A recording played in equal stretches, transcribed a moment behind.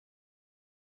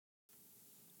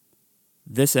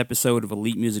This episode of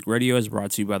Elite Music Radio is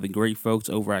brought to you by the great folks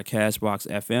over at Castbox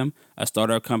FM, a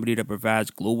startup company that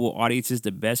provides global audiences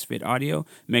the best fit audio,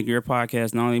 making your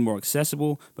podcast not only more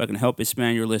accessible, but can help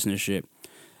expand your listenership.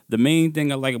 The main thing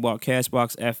I like about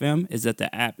Castbox FM is that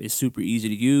the app is super easy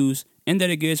to use and that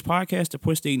it gives podcasts the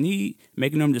push they need,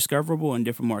 making them discoverable in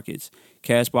different markets.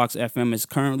 Castbox FM is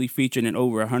currently featured in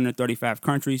over 135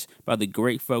 countries by the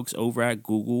great folks over at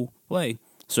Google Play.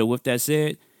 So with that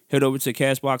said, head over to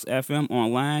Castbox FM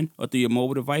online or through your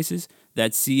mobile devices.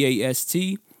 That's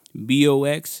castbox.fm.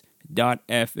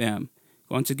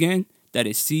 Once again, that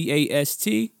is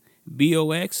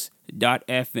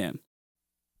castbox.fm.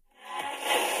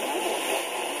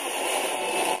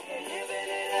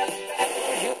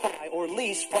 Or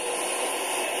least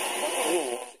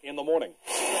in the morning.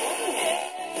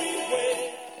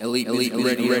 Elite ready.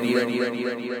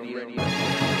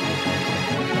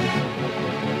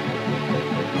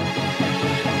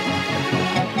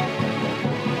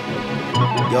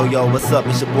 Yo, what's up?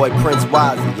 It's your boy Prince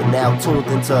Wisely. You're now tuned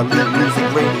into Elite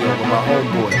Music Radio with my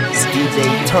homeboy, DJ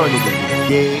Eternity. You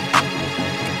dig?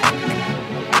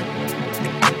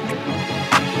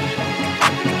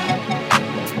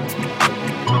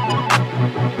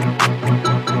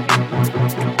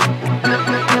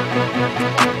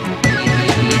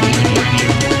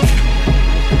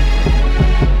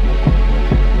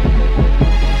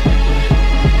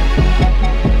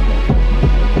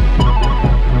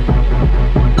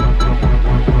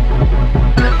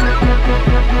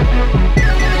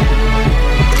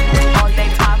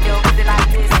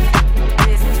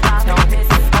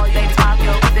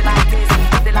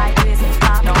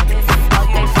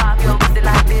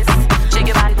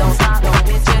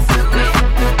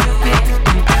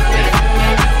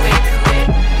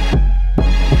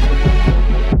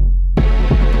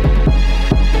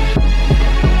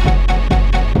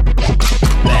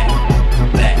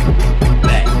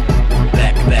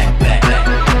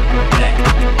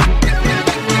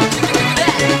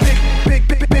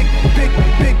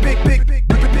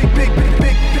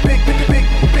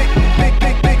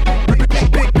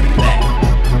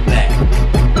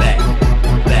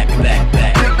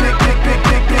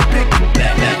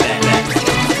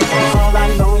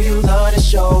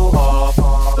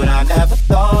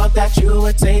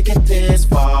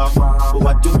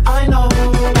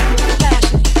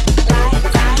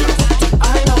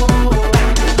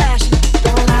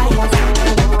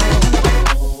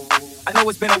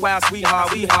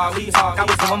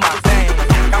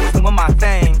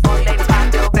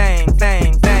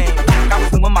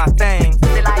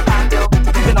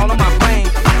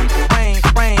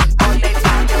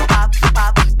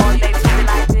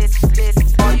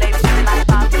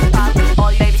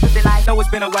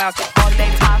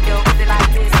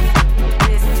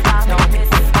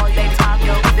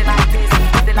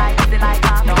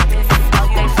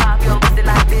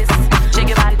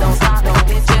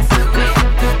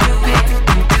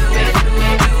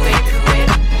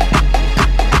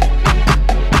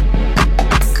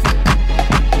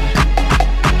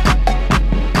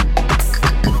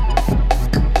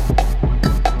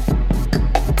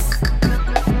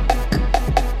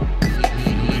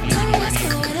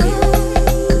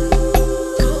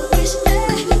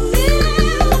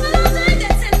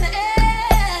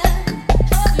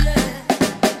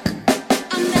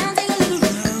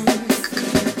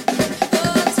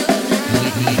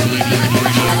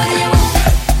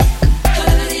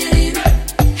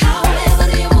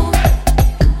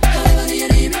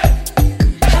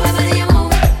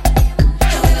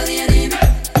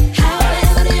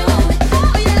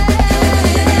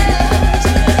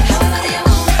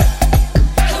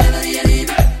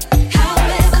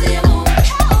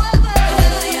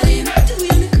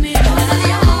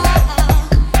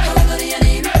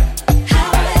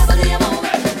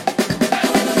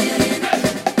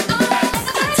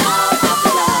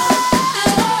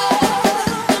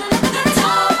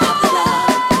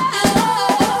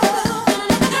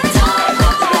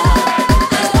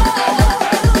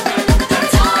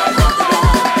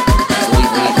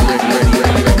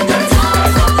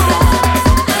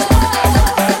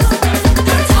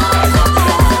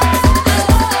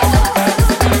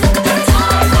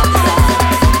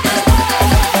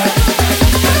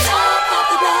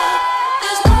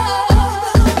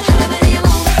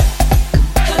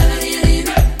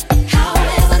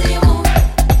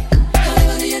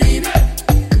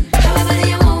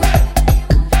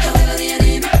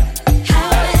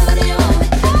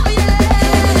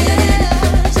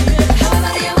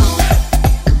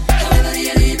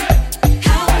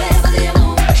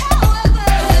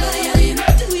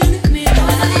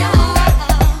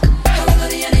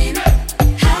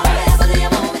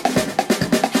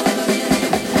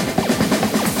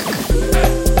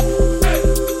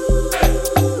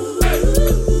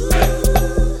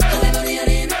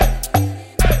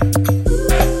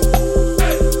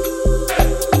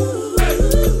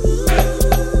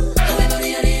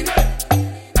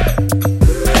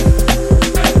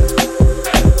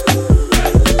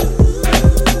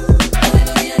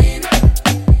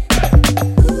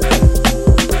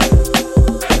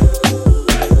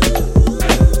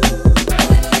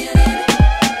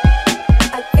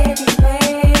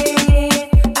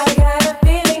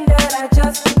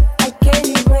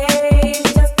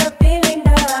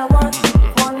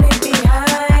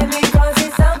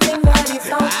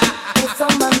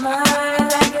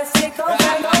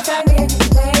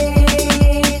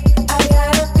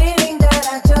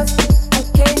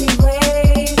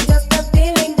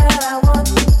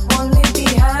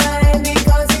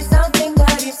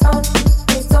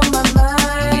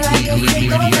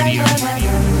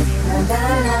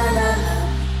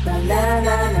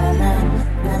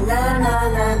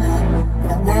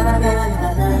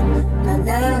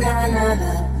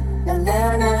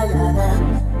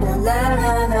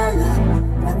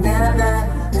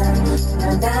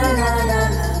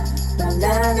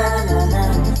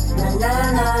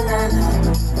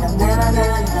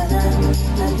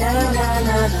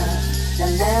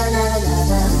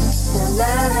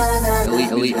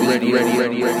 Elite Radio.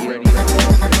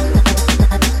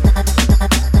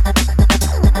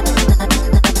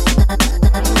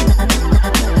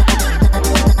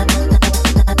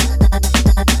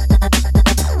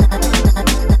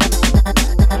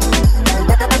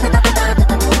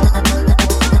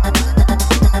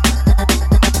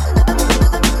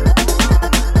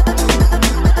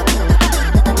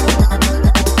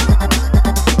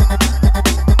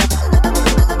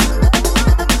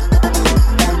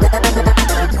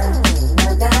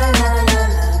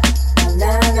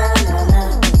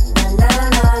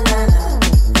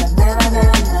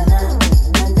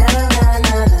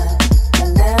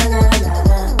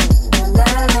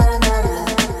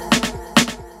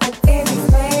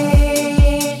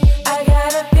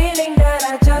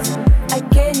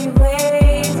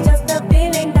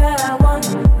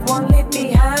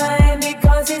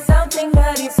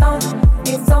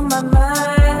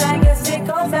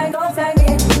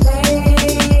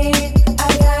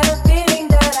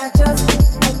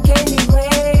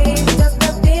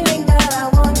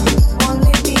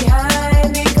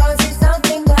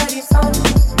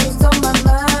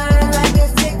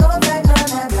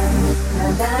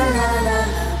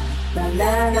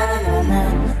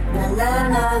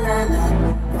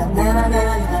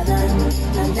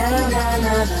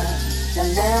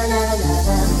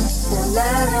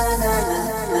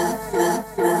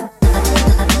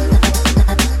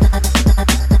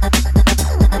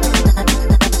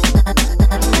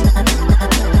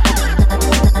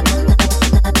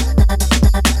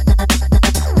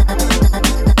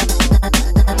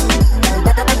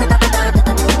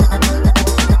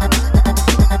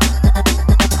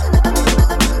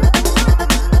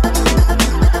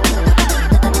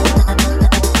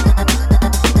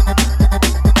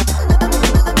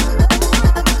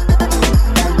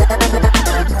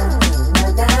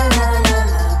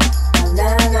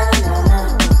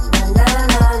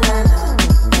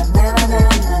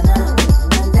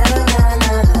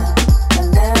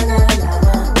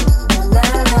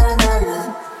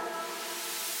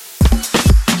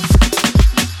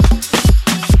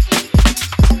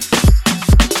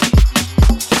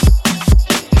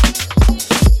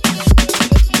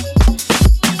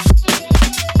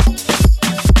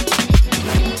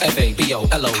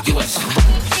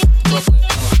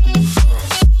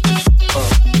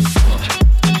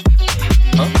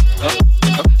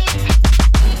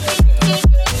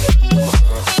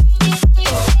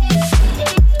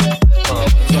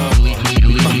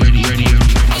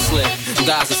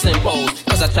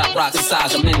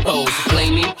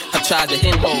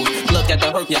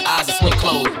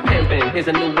 Here's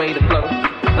a new way to flow.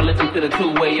 Now listen to the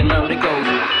two-way and learn what it goes.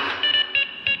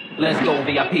 Let's go,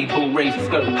 VIP, boo, raise the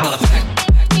skirt. Holla back.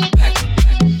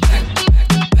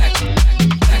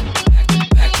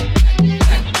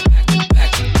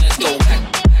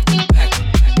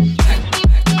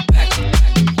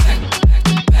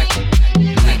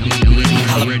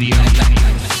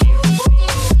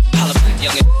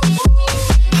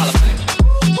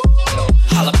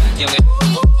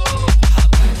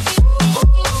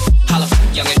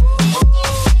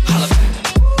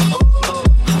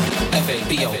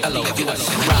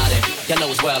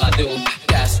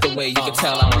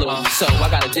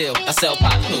 I sell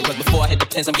pot too, but before I hit the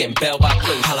pins, I'm getting bell by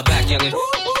clue. Holla back, youngin'.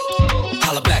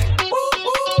 Holla back.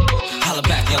 Holla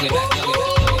back, youngin'.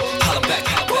 Holla back,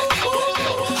 holla back.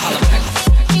 Holla back.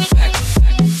 Holla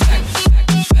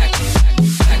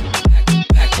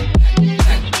back.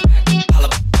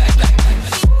 Holla back, youngin'. Holla back.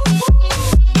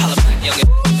 Holla back, youngin'.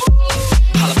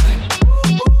 Holla back.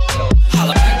 Holla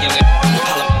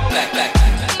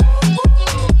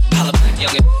back,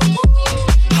 youngin'.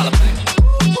 Holla back.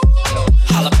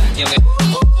 Holla back, youngin'.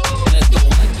 Let's go.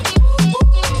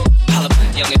 Holla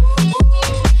back, youngin'.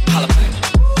 Holla back.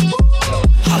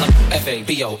 Holla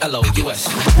FABOLOUS.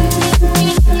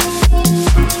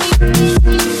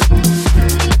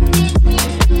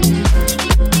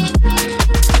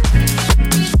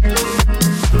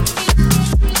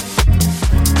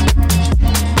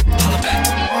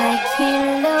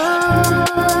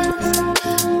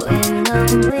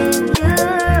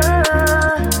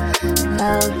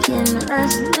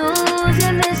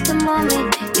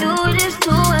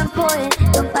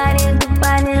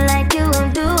 Nobody like you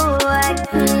do. I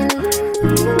can't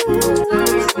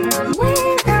lose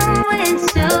without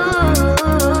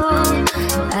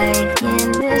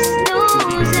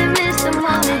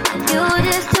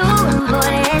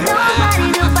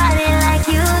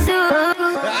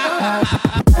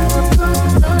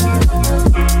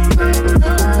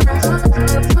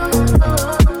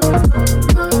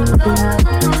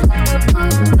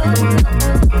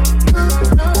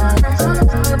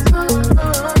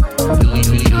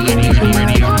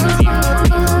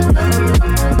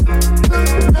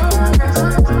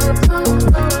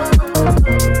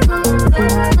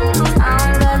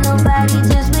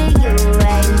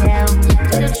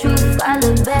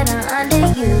better under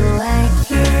you. I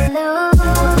can't lose.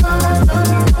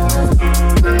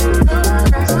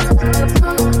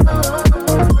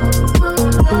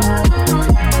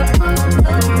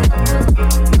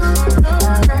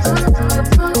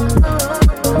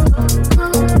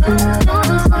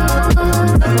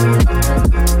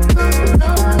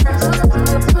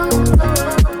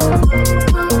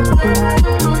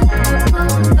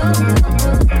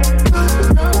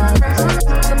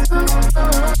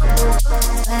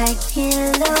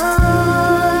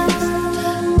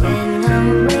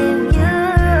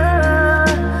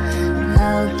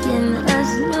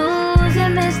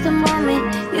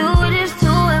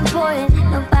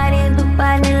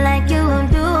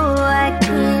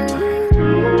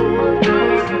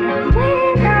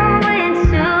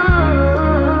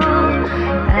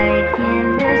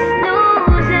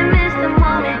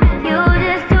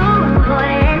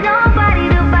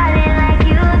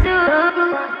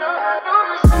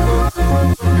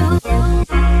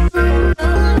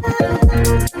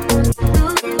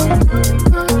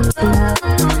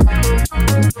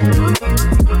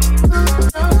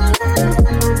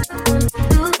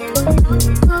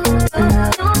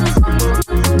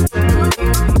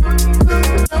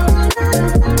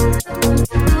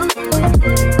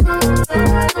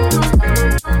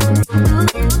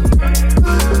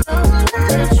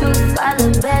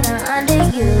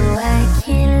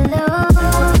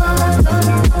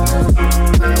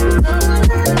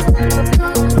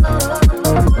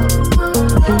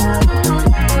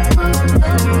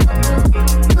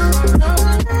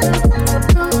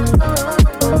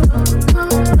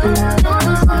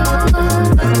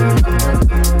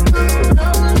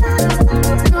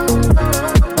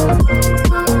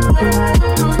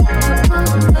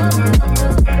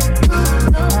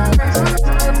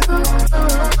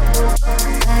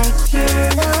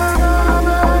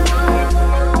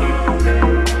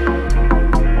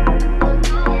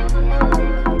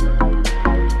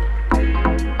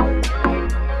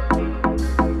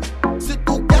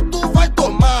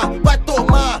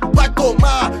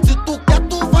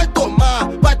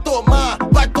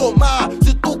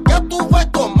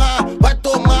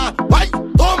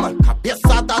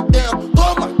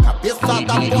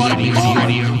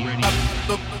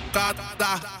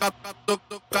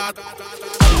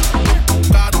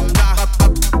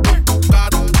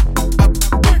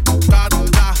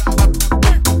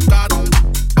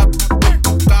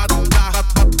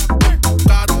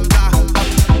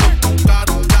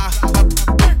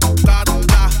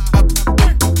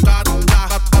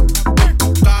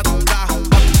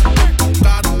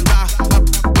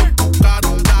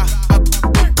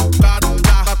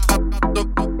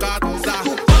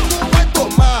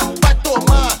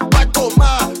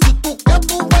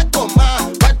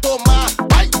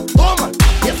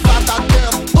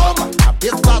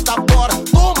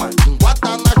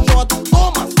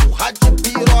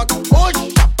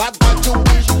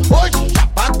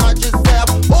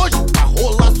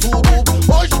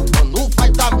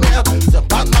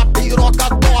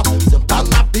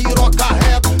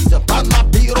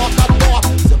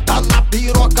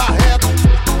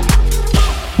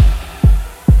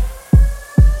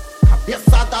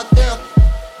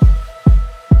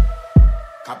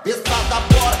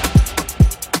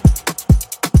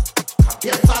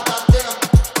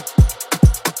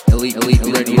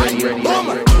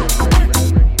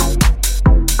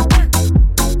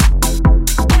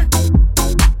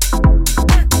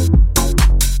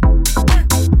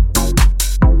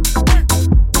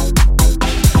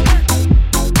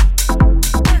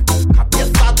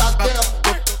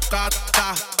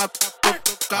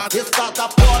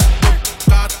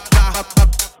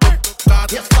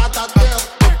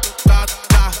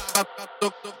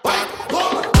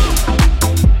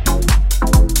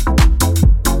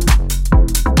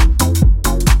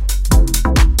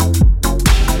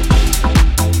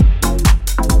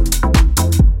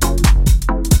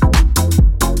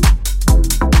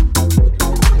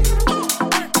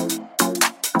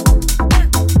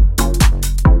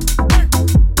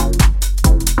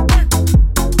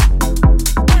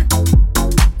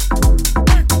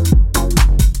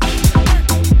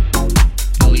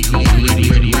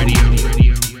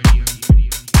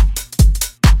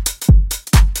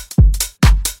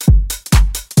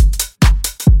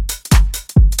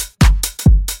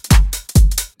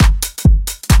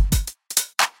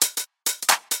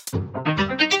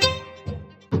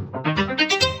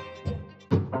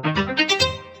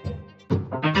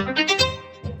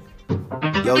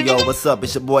 Yo, what's up?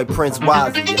 It's your boy Prince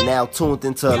Wazzy. You're now tuned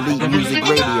into Elite Music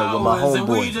Radio with my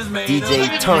homeboy,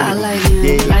 DJ Turner. I like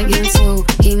him too.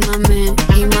 He my man,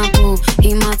 he my boo,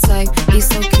 he my type, he's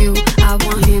so cute. I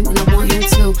want him and I want him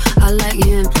too. I like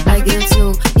him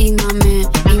too. He my man,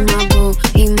 he my boo,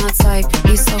 he my type,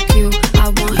 he's so cute. I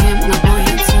want him and I want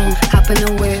him too. Hop in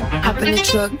the whip, hop in the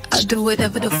truck. I do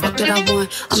whatever the fuck that I want.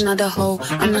 I'm not a hoe,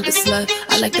 I'm not a slut.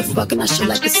 I like to fuck and I should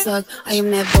like to suck. I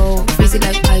am that bold, freezy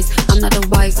like ice. I'm not a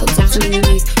wife, so talk to me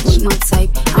nice. With my type,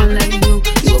 I'm like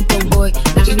you a bum boy.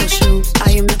 Look at your shoes.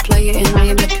 I am the player and I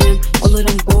am the pimp. All of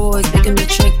them boys making me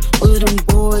trick. All of them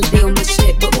boys, they on my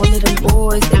shit. But all of them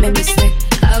boys, they make me sick.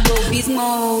 I go beast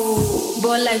mode,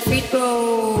 ball like free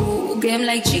throw, game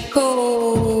like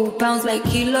Chico, pounds like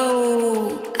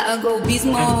kilo. I go beast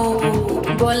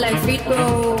mode, ball like free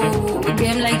throw,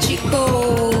 game like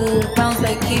Chico, pounds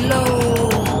like kilo.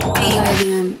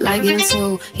 I like him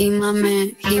too. He my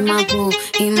man, he my boo,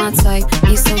 he my type,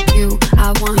 he's so cute.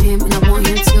 I want him and I want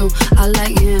him too. I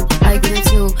like him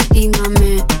too. He my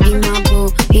man, he my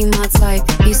boo, he my type,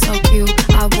 he's so cute.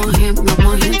 I want him and I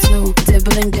want him too.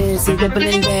 Dibbling this and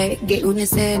dibbling that, get on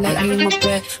his head like I am a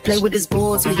brat. Play with his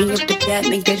balls when he up the bat,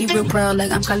 make daddy real proud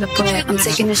like I'm Kyla Pratt. I'm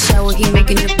taking a shower, he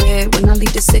making the bed. When I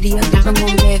leave the city, I leave him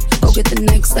on red. Go get the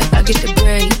next like I get the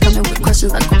bread. He coming with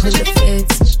questions like I'm in the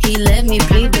feds. He let me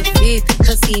plead the fifth,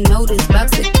 cause he know this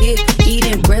box a kid.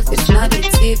 Eating breakfast, not a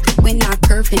tip. When I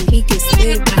curve him, he gets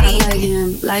sick. I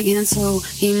like him too.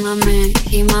 He my man,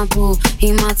 he my boo,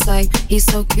 he my type, he's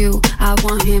so cute. I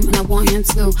want him and I want him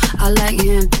too. I like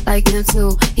him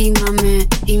too. He my man,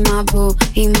 he my boo,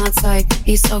 he my type,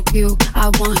 he's so cute. I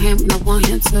want him and I want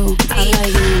him too. I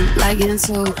like him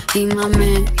too. He my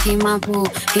man, he my boo,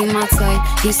 he my type,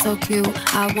 he's so cute.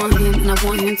 I want him and I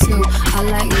want him too. I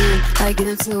like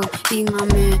him too. He my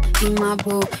man, he my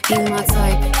boo, he my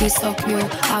type, he's so cute.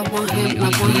 I want him and I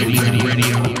want him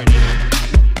too.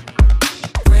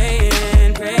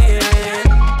 Praying, praying.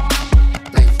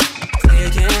 Pray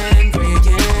again, pray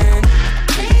again.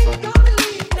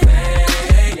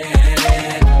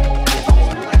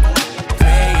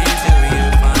 Pray until you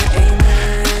find amen.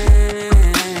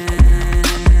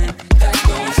 That's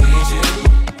gon' change you.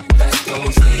 That's gon'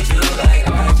 change you like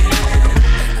I can.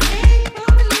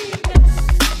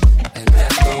 And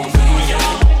that's gon' change you.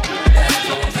 That's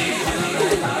gon' change you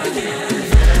like I can.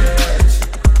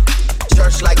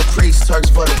 Church like a priest, Turks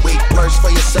for the weak. Purse for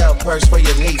yourself, purse for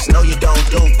your niece. No, you don't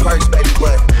do purse, baby,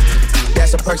 but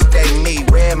that's a person dating me.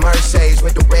 Red Mercedes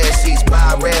with the red seats.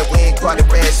 Buy a red wing, caught a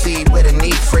red seed with a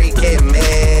neat freak. Get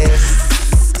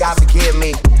mess. God forgive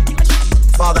me.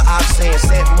 Father, I've sinned.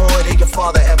 Sent more than your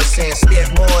father ever sent.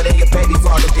 Spent more than your baby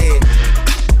father did.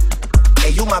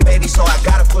 And you my baby, so I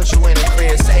gotta put you in a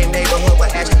crib. Same neighborhood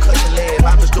where Ashton Kutcher live.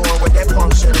 I was doing what that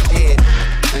punk should've did.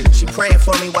 She praying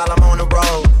for me while I'm on the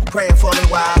road. Praying for me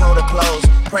while I hold her close.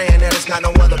 Praying that it's not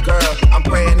no other girl. I'm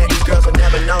praying that these girls will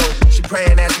never know. She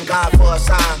praying asking God for a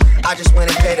sign. I just went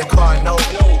and paid a car note.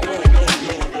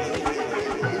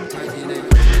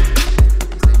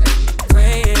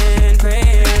 Praying,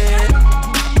 praying.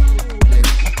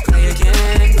 Pray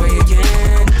again, pray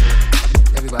again.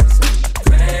 Everybody say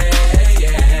praying.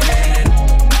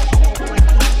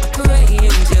 Pray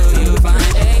until you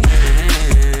find amen.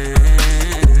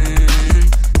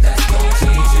 That's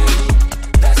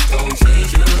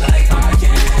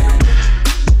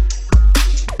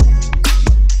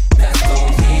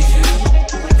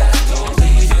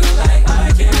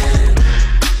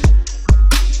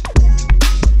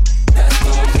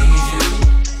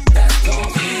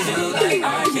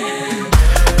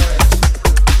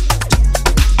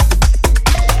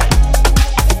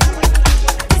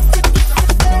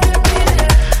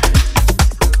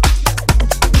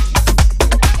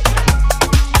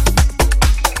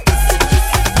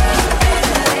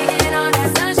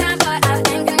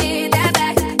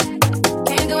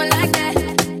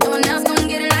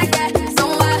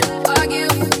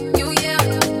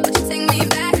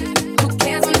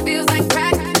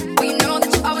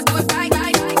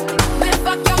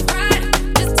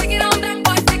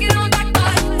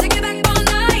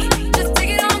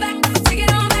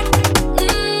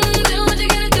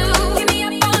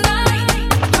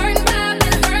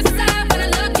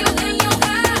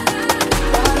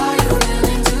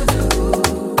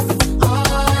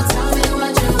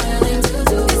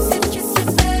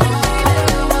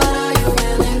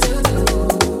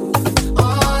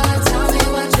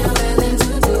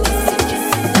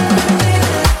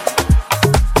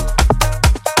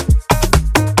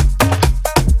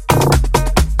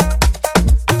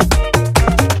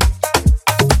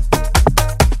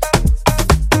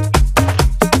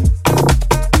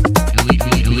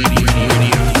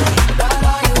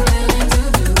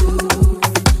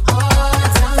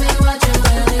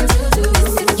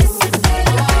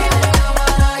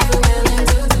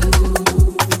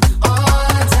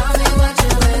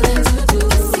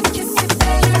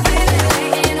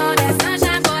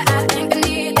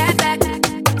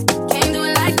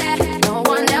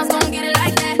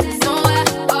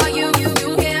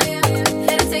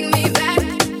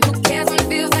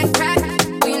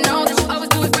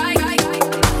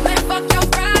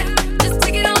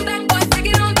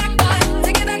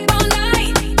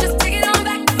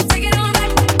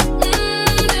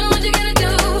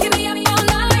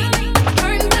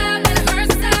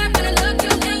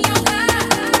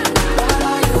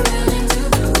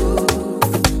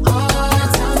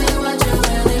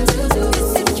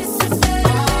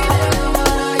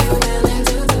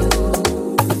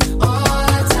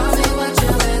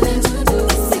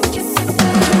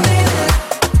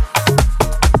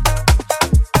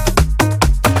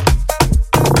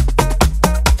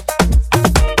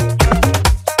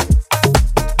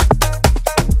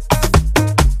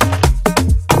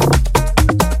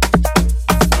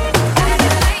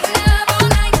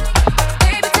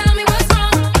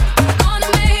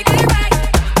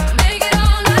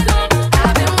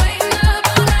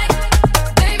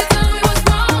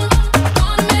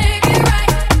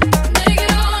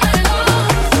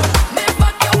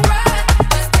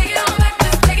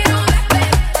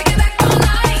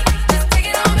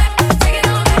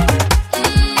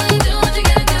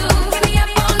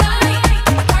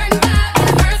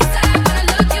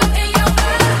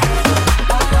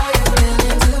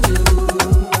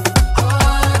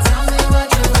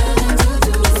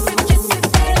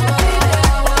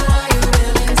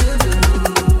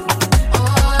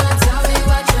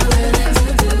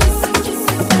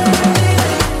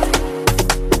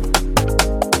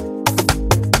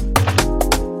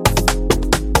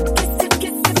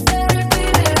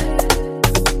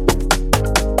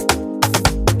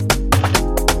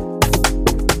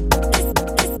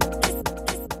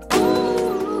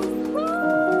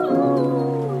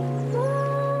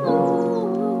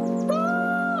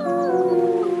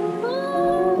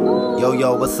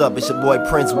Yo, what's up? It's your boy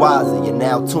Prince Wiser. You're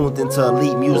now tuned into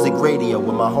Elite Music Radio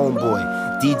with my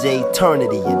homeboy, DJ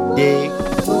Eternity, you dig?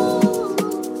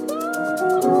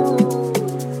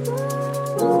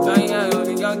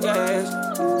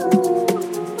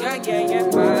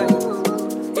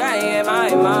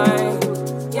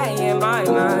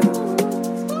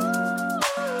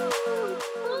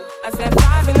 I said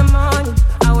 5 in the morning,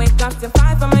 I wake up to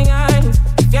 5 on my earnings.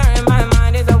 If you're in my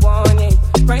mind, it's a warning.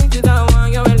 Pray to the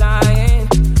one you're relying.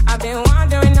 I've been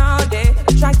wandering all day.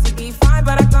 I tried to be fine,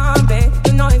 but I can't be.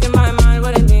 The noise in my mind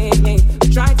wouldn't leave me. I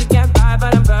tried to get by,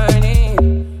 but I'm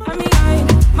burning. I'm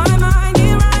behind, my mind,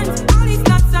 it runs. All these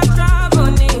thoughts are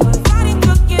troubling me. Fighting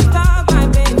to give up my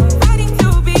pain. Fighting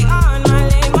to be on my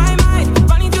lane. My mind,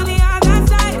 running to the other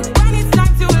side. When it's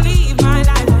time to leave my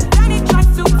life, then it tries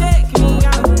to take me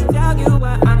out. Tell you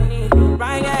what I need,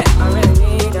 right? Yeah, I really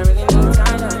need time.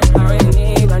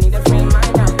 I need to free my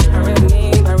mind. I really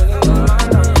need my mind.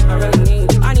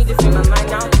 I need to free my mind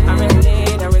now. I really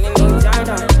need time.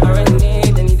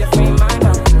 I need to free my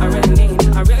mind.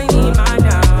 I really need my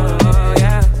now.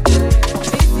 Yeah.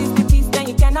 This is the peace that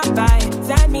you cannot buy.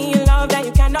 Send me a love that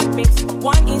you cannot fix.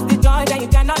 One is the joy that you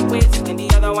cannot waste, and the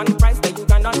other one the price that you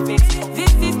cannot fix.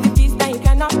 This is the peace that you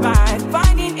cannot buy.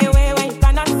 Finding a way when you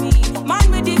cannot see.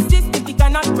 Man with this system you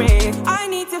cannot break. I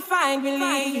need to find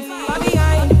belief. But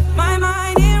behind my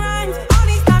mind it runs. All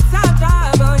these thoughts are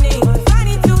troubling.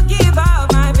 Fighting to give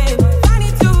up my pain.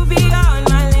 Fighting to be on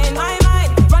my lane. My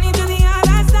mind running to the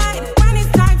other side. When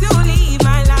it's time to leave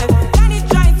my life, then it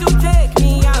tries to take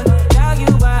me out. Tell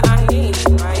you what I need.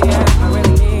 Right, yeah. I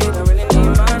really need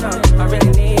my love. I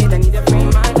need to free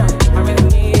my mind. I really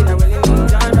need your love.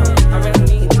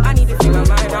 I need to free my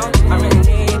mind out. I really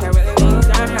need your love. I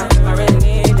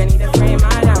need to free my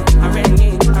mind. I really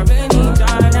need your love.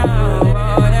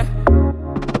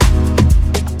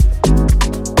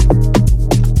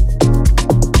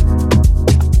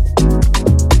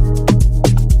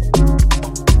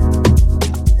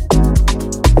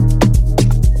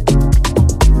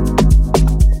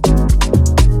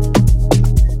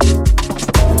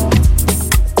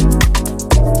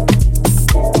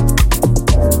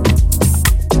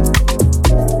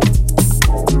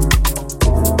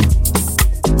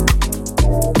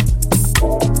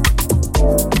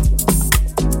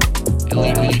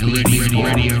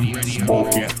 Oh, yeah.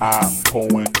 Smoking, I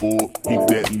pouring wood, keep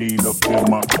that lean up in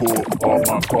my core. All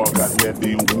my car got that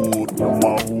in wood, in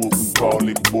my hood we call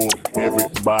it book.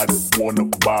 Everybody wanna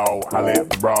ball, holla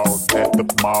at brawls at the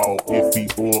mall. If he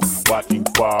up, watch him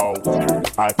fall.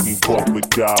 I can fuck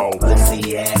with y'all.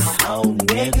 Pussy ass old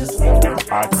niggas.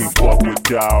 I can fuck with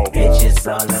y'all. Bitches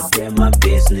all up in my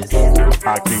business.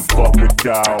 I can fuck with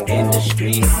y'all. In the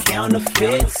street,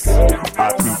 counterfeits.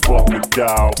 I can fuck with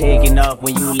y'all. Taking off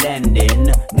when you landing.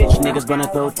 Bitch niggas gonna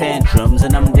throw tantrums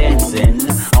and I'm dancing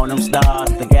on them stars.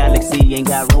 The galaxy ain't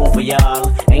got room for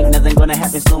y'all. Ain't nothing gonna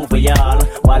happen soon for y'all.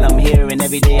 While I'm here and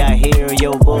every day I hear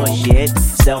your bullshit.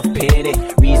 Self-pity,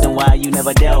 reason why you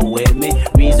never dealt with me.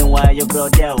 Reason why your girl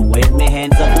dealt with me.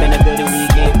 Hands up in the building, we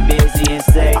get busy and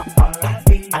say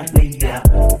I need ya.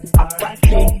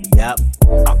 Yep.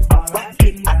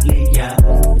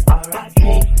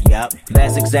 Yep,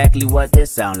 that's exactly what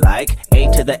this sound like. A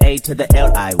to the A to the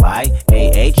L-I-Y.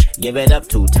 A-H, give it up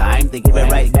 2 times. They give it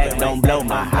right back, don't blow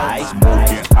my high.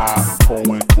 Smoking, I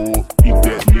pouring wood, keep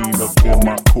that lean up in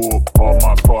my core. All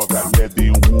my car got leather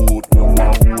and wood, in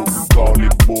my hood we call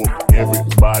it book.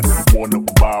 Everybody wanna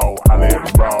ball, holla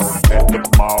at brawls at the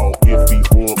mall. If he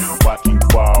up, watch him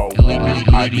fall.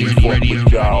 I can fuck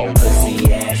with y'all.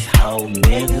 Pussy ass hoe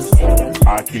niggas.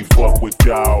 I can fuck with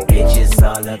y'all. Bitches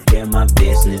all up in my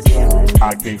business.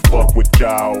 I can fuck with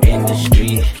y'all. In the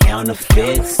street,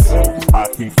 counterfeits. I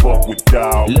can fuck with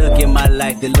y'all. Look at my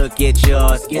life to look at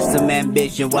yours. Get some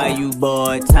ambition while you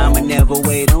bored. Time will never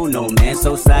wait on no man.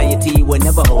 Society will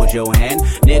never hold your hand.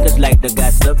 Niggas like to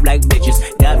gossip like bitches.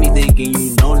 Got me thinking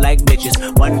you don't like bitches.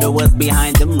 Wonder what's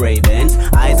behind them ravens.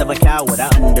 Eyes of a coward, I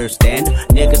understand.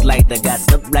 Niggas like to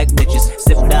gossip like bitches.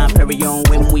 Sip down Perrier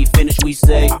when we finish, we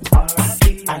say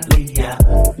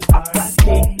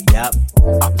Yep.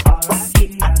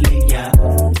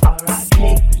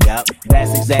 Yep,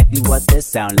 that's exactly what this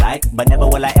sound like. But never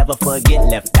will I ever forget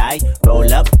left eye.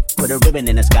 Roll up, put a ribbon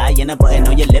in the sky, and a button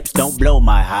on your lips, don't blow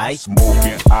my high.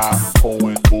 Smoking, I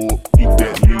pouring wood, keep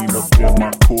that lean up in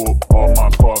my core. All my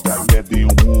car got leather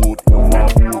and wood, in my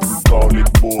hood we call it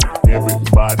book.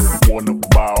 Everybody wanna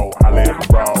ball, holla at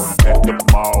brawls at the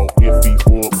mall. If he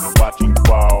up, watch him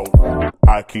fall.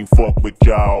 I can fuck with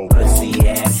y'all. Pussy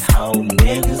ass hoe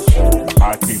niggas.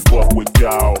 I can fuck with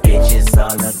y'all. Bitches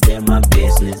all up in my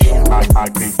business. I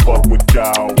can fuck with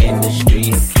y'all. In the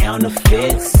street, counterfeit.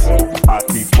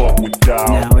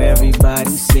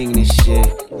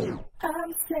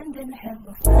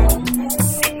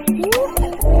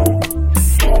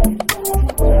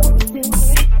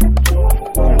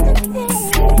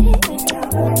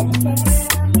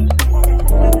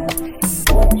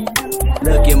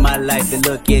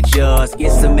 get yours.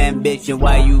 Get some ambition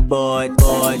while you bored.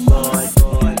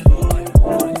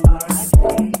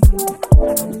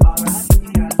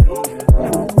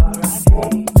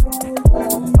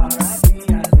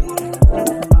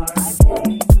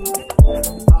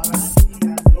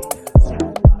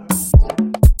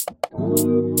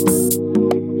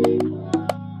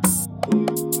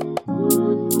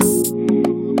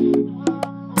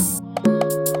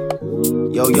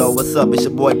 Yo, what's up? It's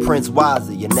your boy Prince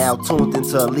Wazzy. You're now tuned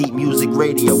into Elite Music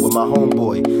Radio with my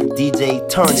homeboy, DJ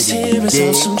Eternity. This here is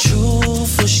on some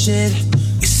truthful shit.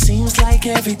 It seems like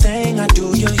everything I do,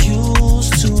 you're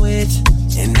used to it.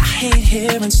 And I hate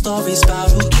hearing stories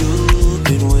about who you've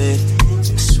been with.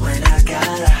 Just when I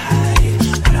gotta hide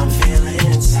what I'm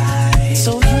feeling inside.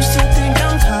 So you still think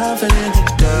I'm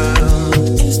confident, girl?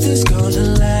 Is this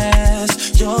gonna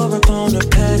last? You're up on a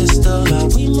pedestal, are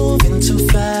we moving too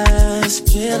fast?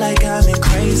 Feel like I'm in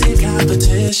crazy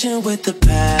competition with the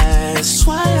past. That's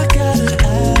why I gotta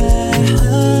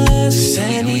ask, is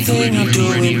anything I'm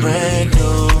doing brand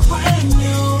new? Brand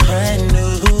new, brand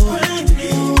new, brand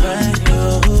new, brand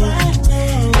new.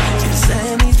 Is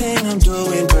anything I'm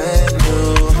doing brand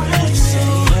new? Brand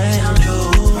new, brand new,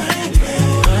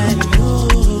 brand new,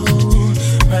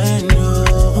 brand new.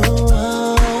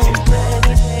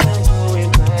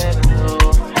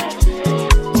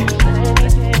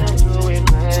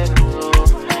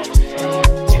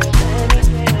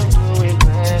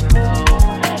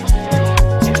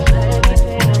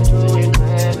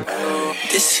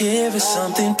 Here is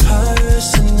something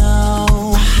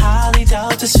personal. I highly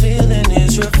doubt this feeling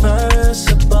is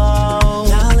reversible.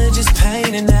 Knowledge is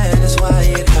pain and that is why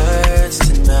it hurts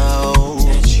to know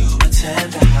that you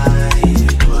pretend to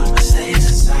hide what mistakes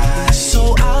aside.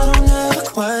 So I don't ever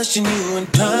question you in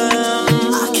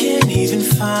terms. I can't even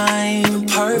find the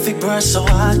perfect brush so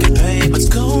I can paint what's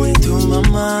going through my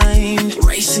mind.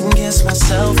 Racing against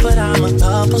myself, but I'm a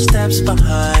couple steps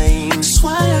behind. That's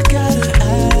why I gotta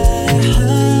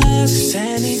ask, is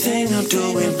anything I'm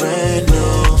doing brand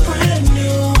new? Brand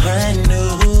new, brand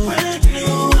new, brand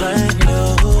new, brand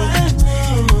new, brand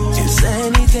new. Is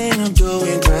anything I'm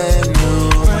doing brand new?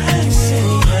 Brand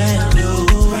new, brand new,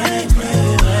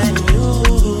 brand new,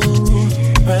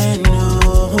 brand new,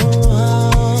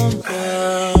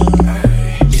 girl.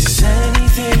 Is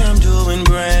anything I'm doing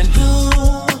brand new?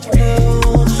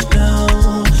 No,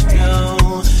 no,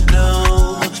 no, no,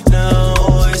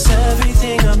 no. Is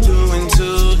everything I'm doing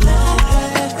too late?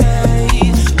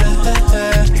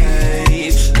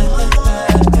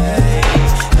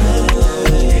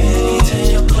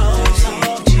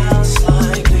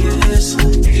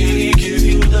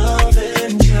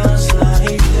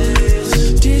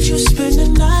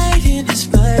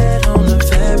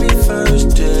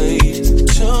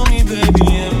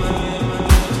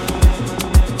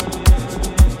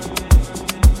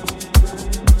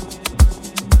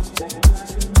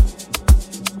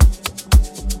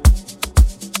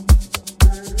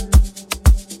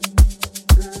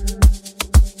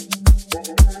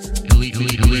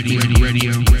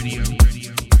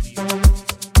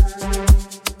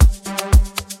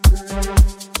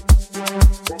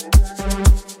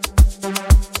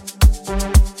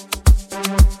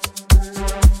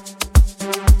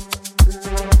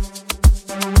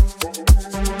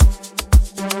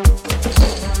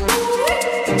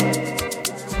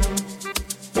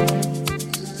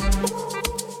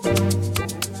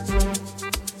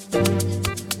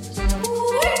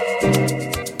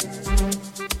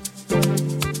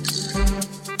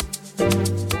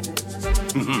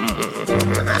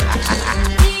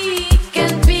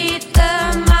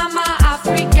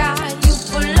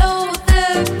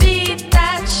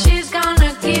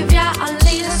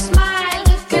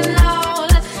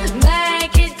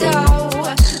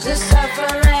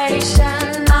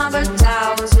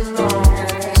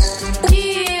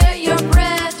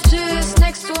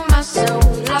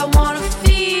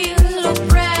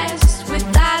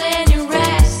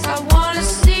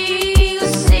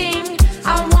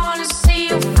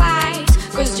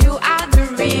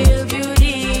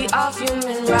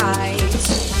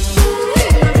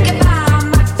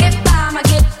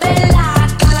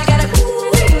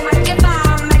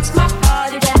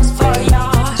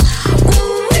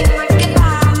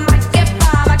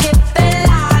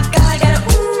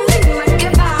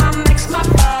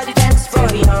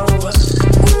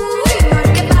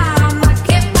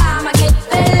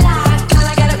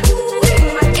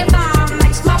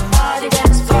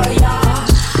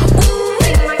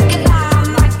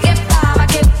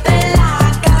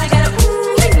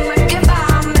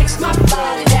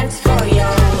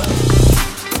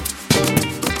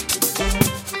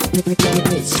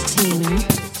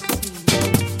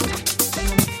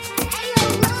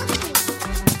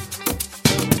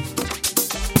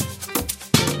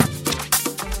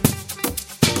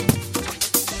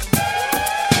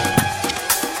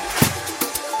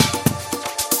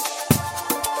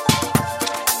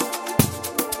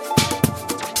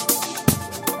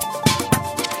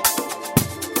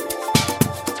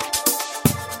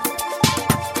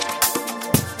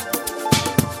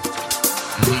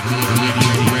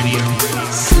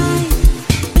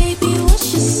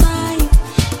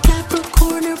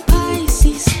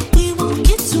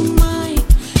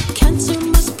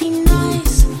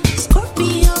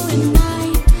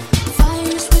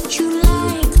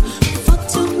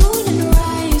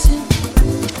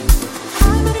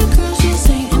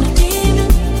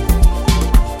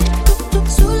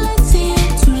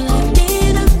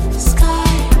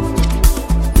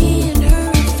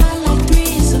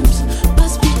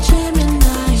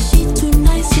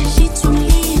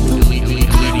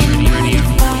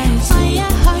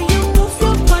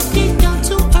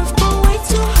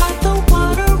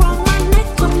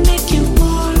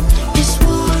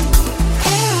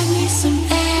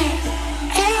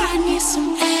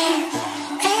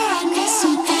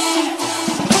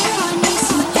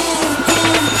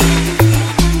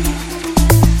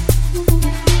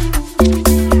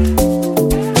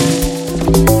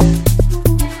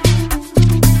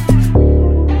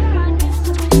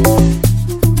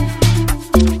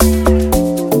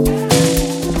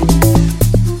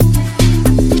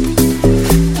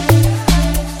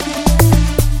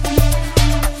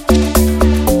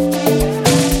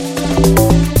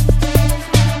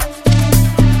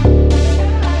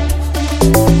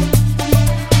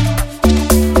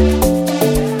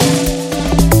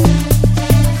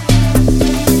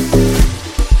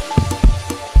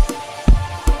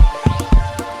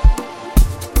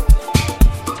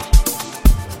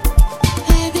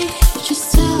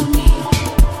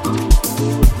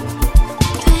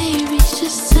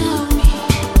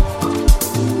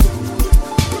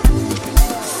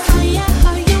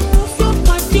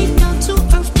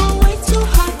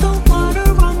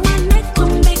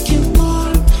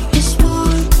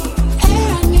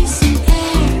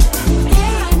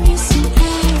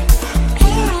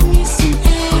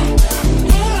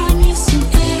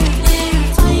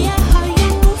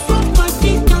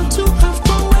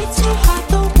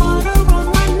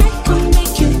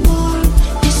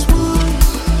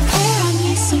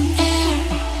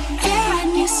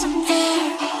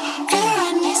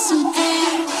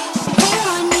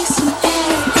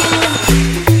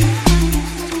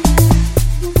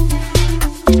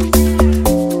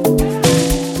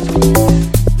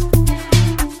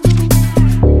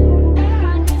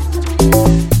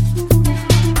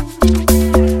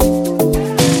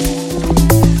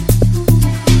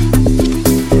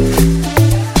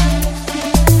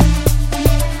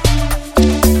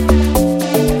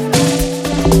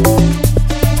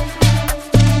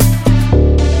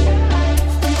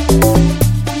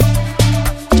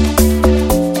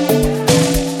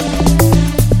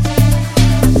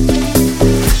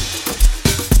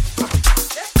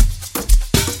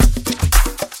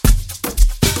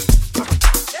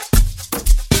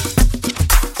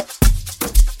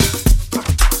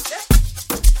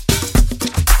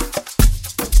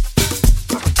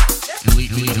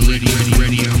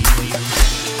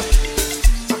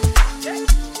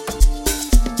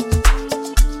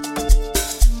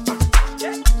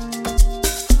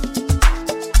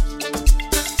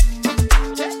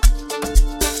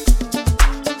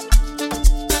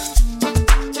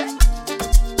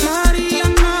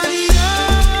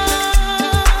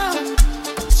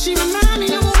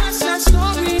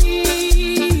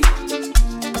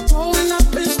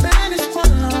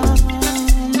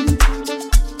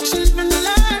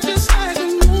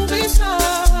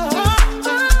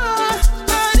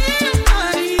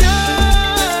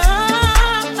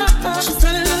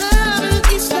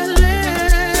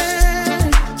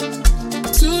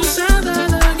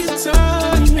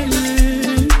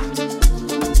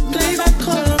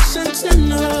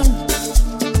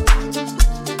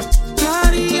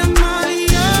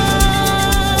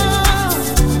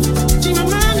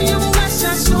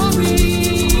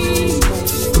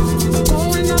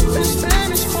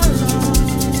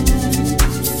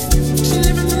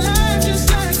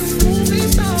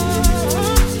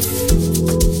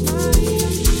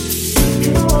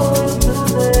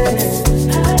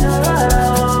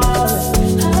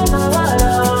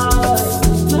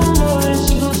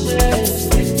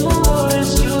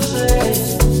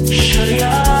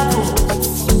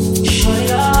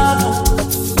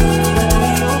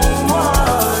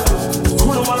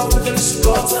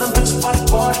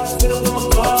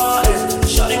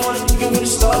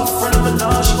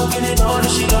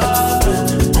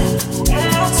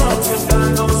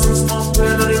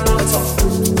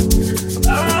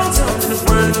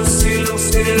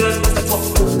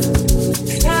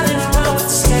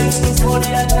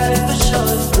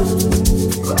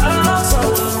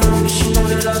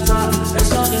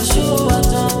 it's you I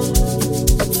don't.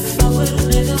 Fuck with a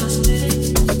nigga, let's get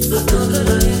it. I thought that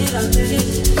I hit it, I did it.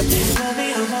 You want me,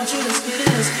 I want you, let's get it,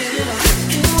 let's get it.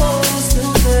 You always do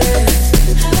that.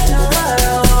 Having a right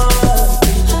on.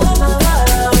 Having a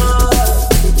right on.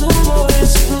 No more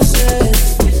excuses.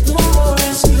 No more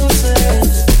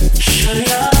excuses. Shut it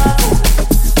up.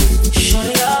 Shut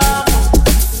it up.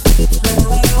 Let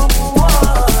me open one.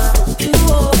 You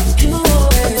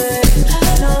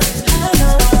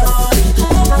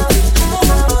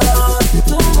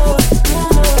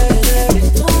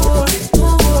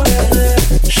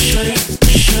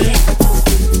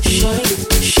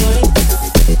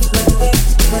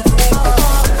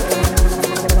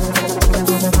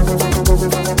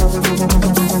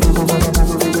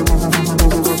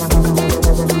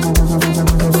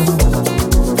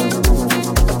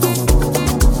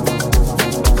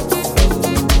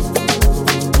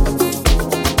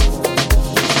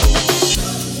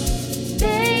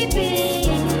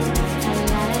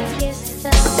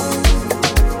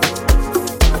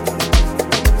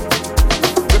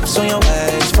on your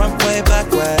ways, front way,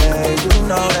 back way. You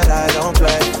know that I don't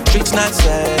play. Streets not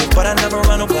safe, but I never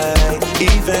run away,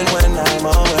 even when I'm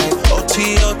away.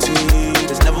 OT, OT,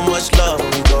 there's never much love when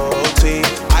we go OT.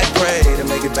 I pray to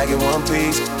make it back in one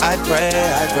piece. I pray,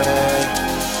 I pray.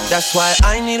 That's why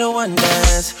I need a one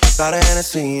dance. Got a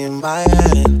Hennessy in my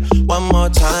hand. One more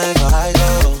time before I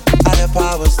go. Higher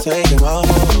powers taking a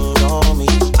hold on me.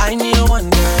 I need a one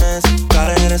dance. Got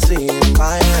a Hennessy in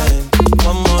my hand.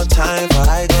 One more time before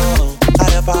I go.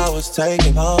 Higher powers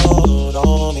taking hold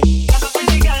on me.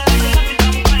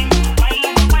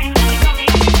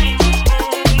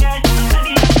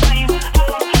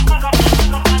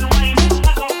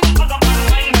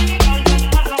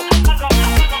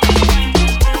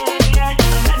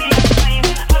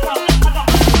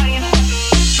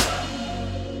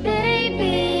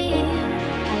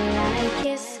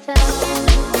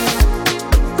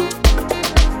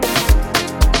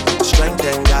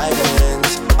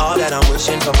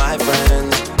 For my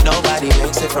friends, nobody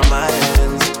makes it from my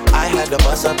ends. I had to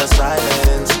bust up the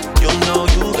silence. You know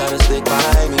you gotta stick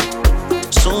by me.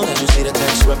 Soon as you see the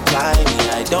text, reply me.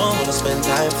 I don't wanna spend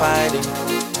time fighting.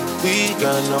 We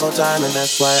got no time, and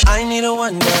that's why I need a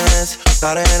one dance.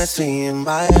 Got a Hennessy in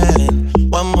my hand.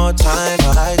 One more time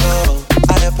before I go.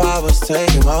 Higher powers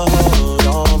taking a hold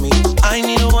on me. I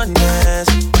need a one dance.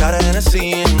 Got a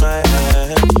Hennessy in my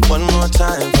hand. One more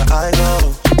time before I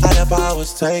go. Higher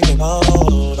powers taking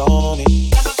hold on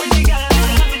me.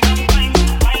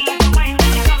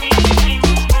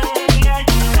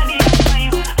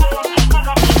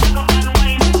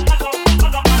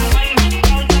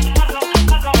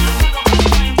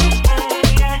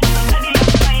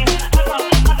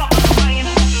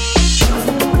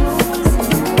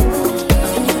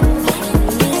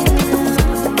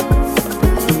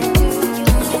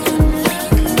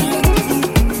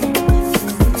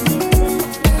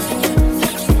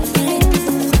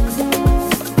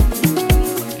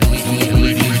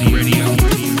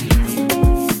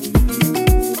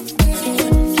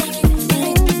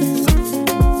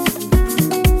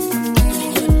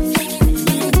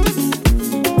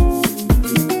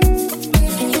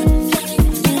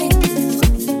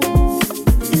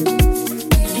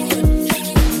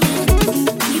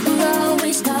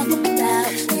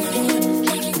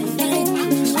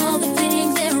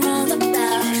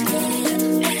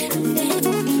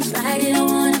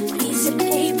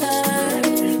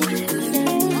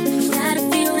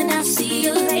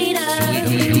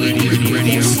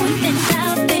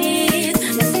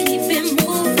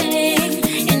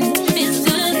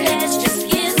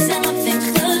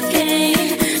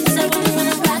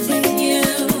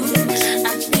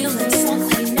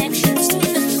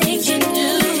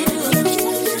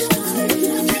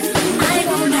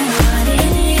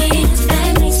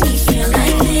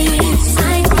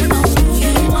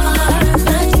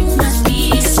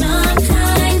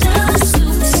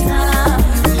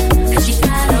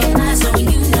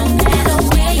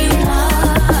 Where you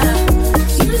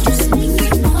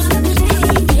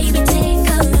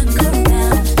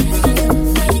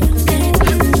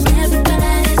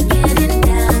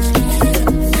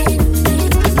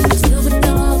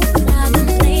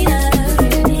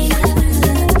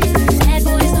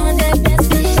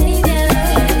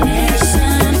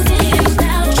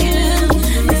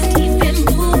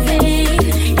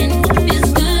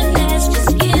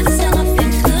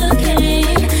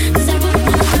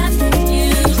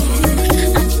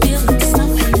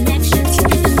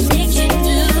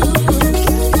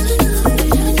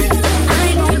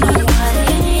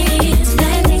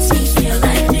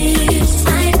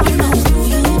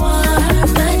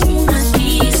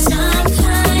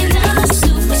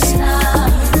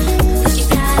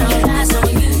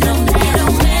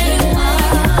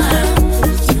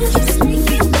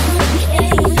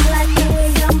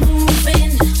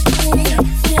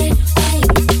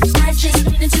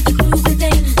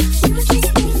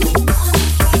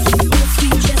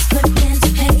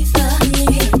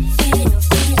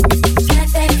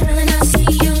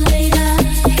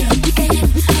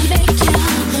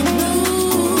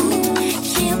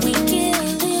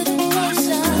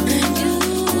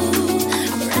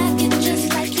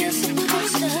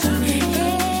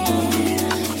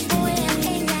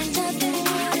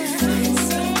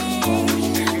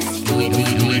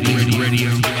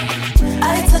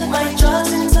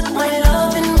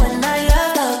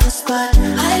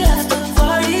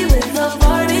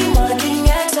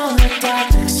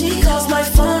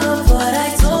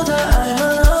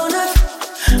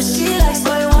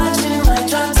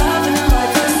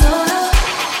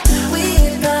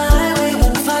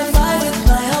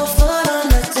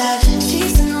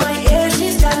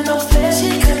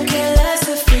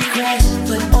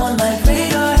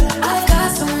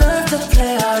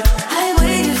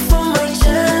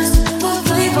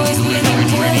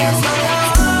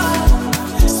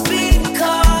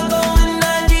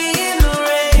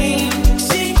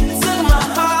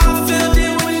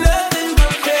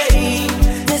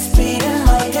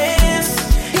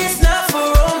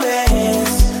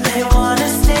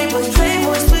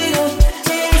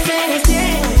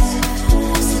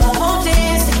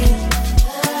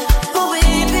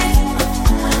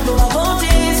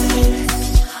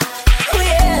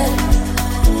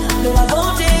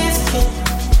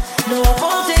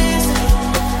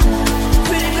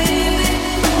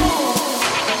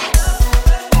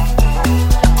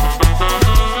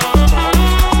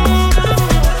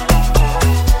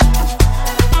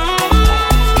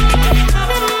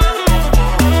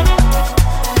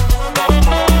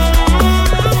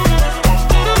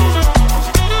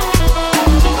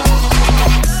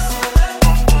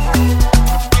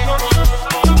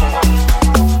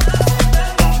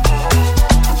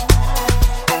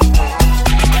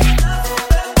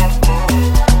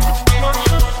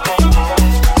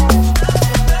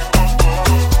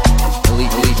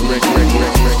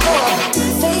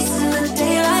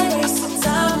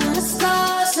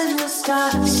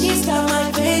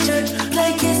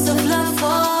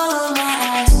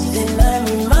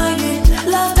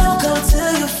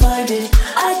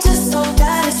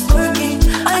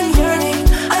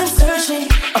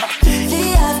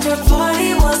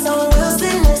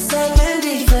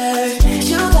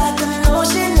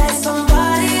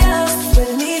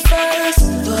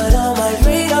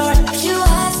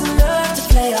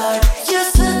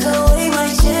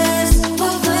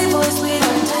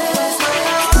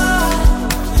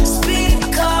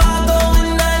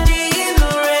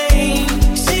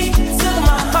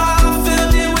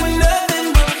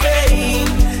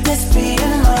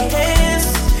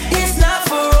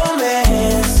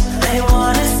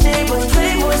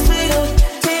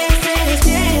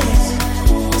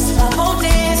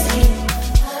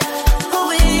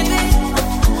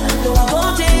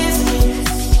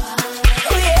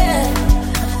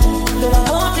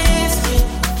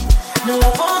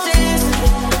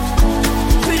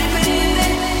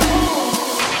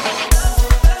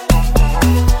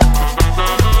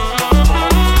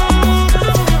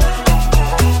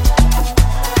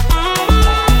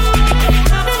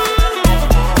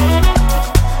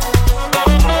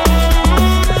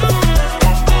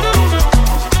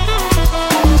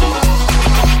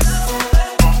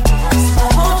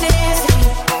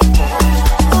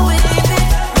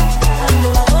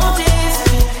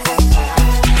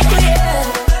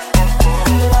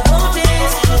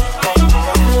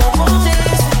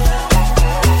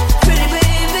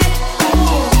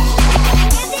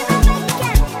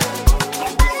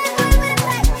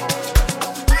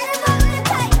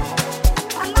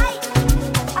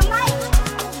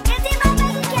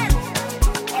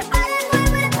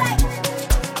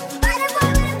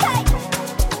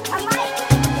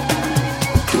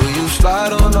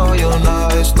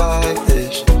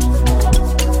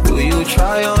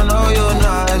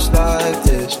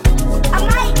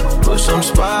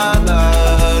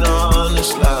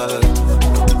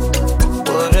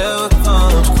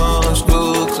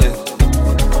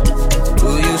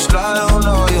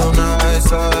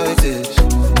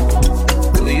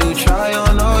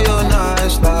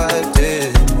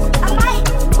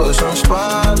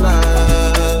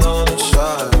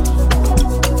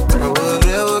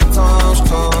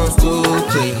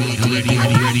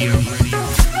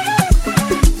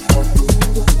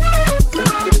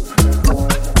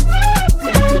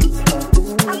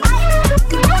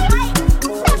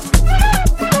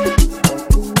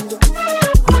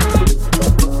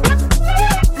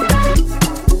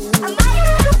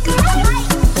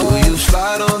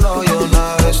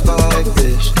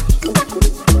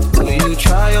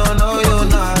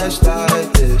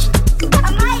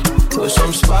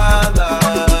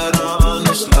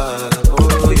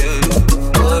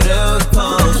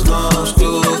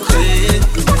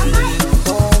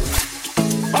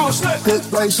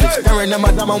Looking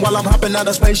at my diamond while I'm hopping out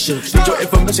of spaceship. Need your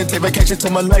information, take vacation to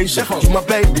Malaysia. You my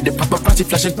baby, the paparazzi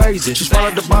flashing crazy. She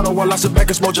swallowed the bottle while I sit back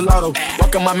and smoke gelato.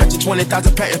 Walking my mansion, 20,000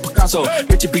 patent Picasso.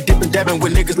 Bitch, you be dipping, dabbing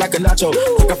with niggas like a nacho.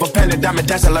 Took up a pen and diamond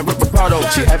dancing like Rick Ricardo.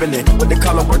 She having it with the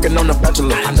collar working on the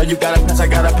bachelor. I know you got a pass, I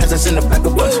got a pass that's in the back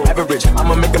of us. Average,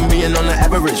 I'ma make $1 million on the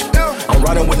average. I'm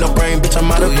riding with no brain, bitch, I'm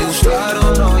out of it. I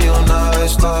don't know you're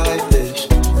nice like this.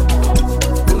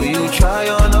 Do you try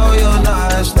on know you're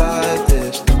nice like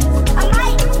this?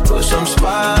 Put some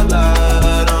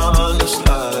spotlight on the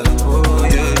slide. Oh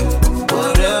yeah.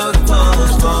 Whatever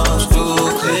comes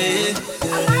too clear.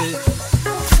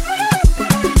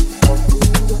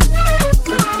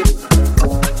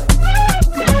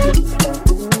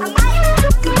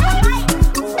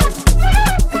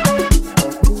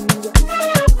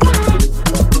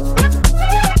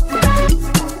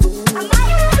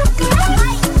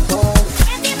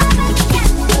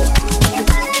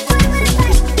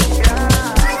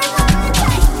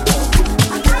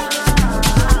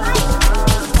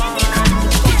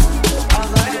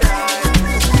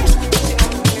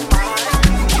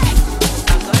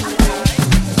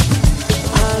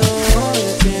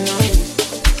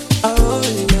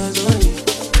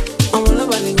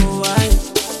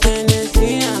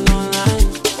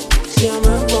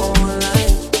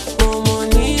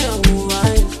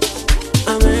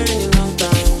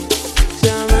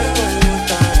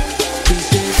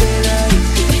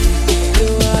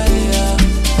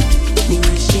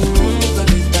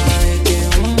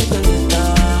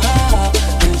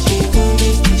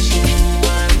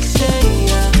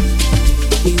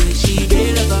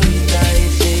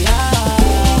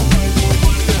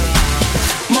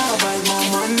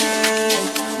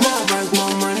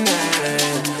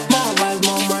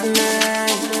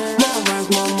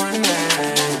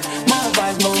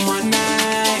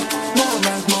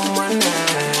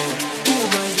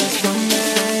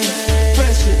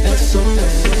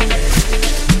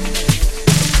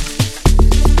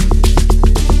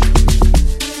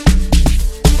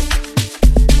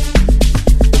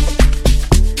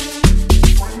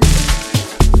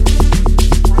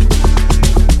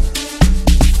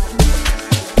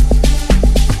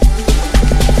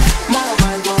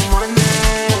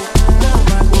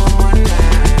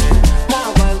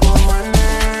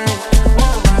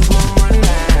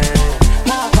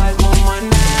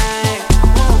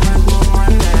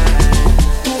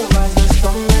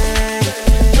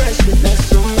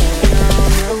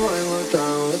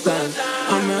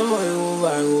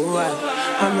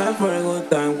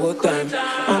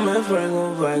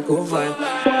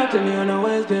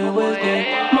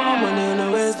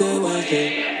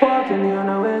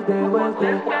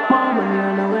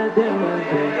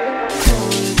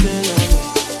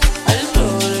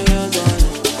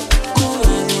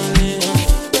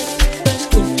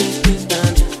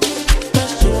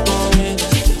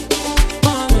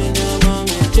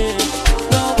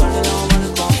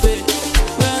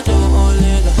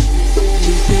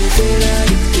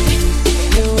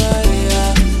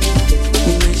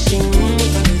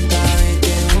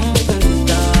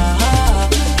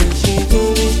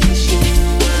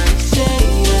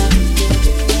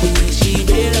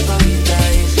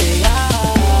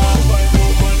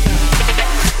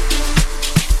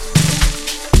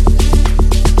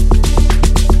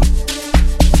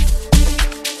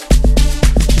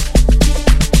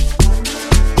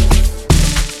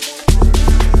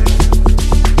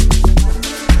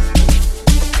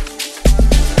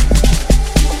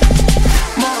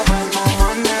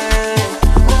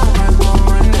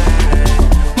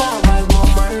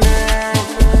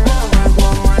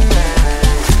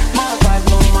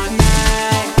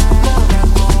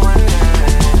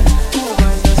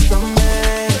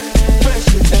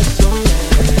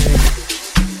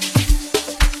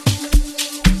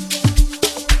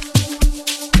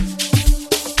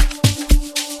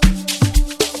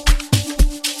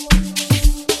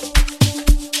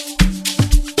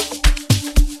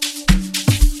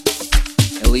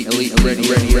 Elite, ready.